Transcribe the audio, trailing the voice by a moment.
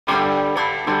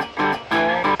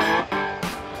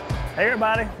Hey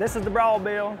everybody, this is the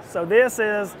Broadbill. So this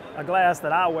is a glass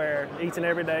that I wear each and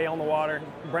every day on the water.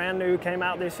 Brand new, came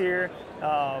out this year.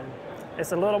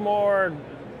 It's a little more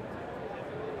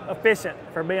efficient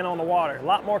for being on the water. A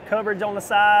lot more coverage on the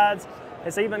sides.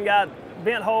 It's even got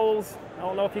vent holes. I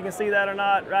don't know if you can see that or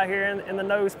not, right here in the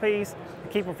nose piece, to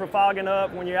keep them from fogging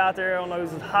up when you're out there on those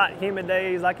hot, humid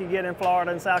days like you get in Florida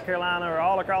and South Carolina or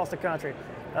all across the country.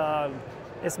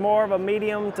 It's more of a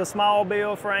medium to small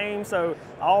bill frame, so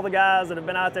all the guys that have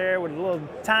been out there with little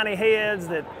tiny heads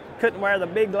that couldn't wear the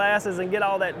big glasses and get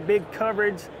all that big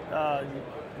coverage,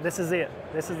 this is it.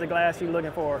 This is the glass you're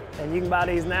looking for. And you can buy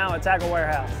these now at Tackle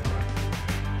Warehouse.